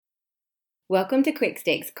Welcome to Quick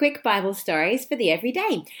Sticks, quick Bible stories for the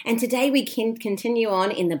everyday. And today we can continue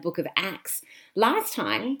on in the book of Acts. Last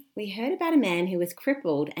time we heard about a man who was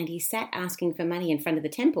crippled and he sat asking for money in front of the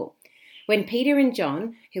temple. When Peter and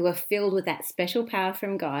John, who were filled with that special power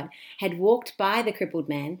from God, had walked by the crippled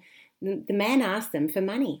man, the man asked them for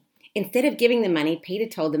money. Instead of giving the money, Peter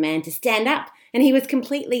told the man to stand up, and he was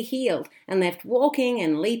completely healed and left walking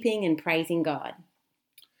and leaping and praising God.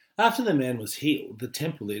 After the man was healed, the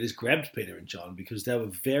temple leaders grabbed Peter and John because they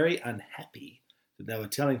were very unhappy that they were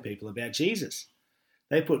telling people about Jesus.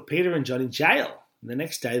 They put Peter and John in jail, and the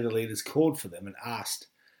next day the leaders called for them and asked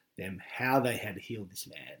them how they had healed this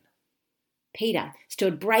man. Peter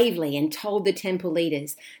stood bravely and told the temple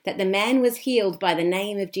leaders that the man was healed by the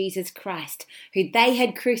name of Jesus Christ, who they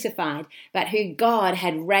had crucified, but who God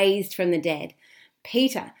had raised from the dead.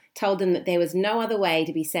 Peter told them that there was no other way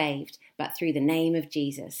to be saved but through the name of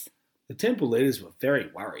Jesus. The temple leaders were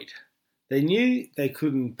very worried. They knew they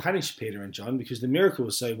couldn't punish Peter and John because the miracle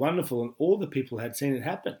was so wonderful and all the people had seen it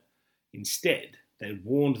happen. Instead, they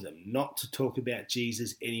warned them not to talk about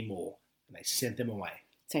Jesus anymore, and they sent them away.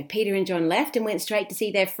 So Peter and John left and went straight to see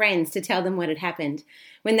their friends to tell them what had happened.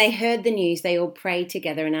 When they heard the news, they all prayed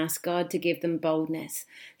together and asked God to give them boldness,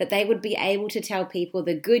 that they would be able to tell people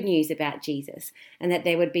the good news about Jesus, and that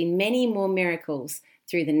there would be many more miracles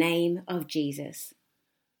through the name of Jesus.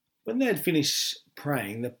 When they had finished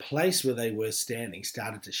praying, the place where they were standing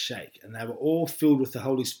started to shake, and they were all filled with the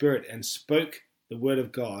Holy Spirit and spoke the word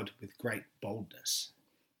of God with great boldness.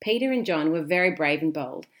 Peter and John were very brave and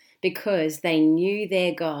bold, because they knew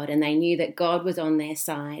their God and they knew that God was on their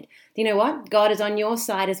side. You know what? God is on your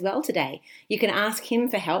side as well today. You can ask him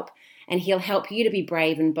for help and he'll help you to be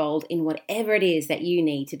brave and bold in whatever it is that you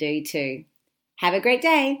need to do too. Have a great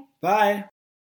day. Bye.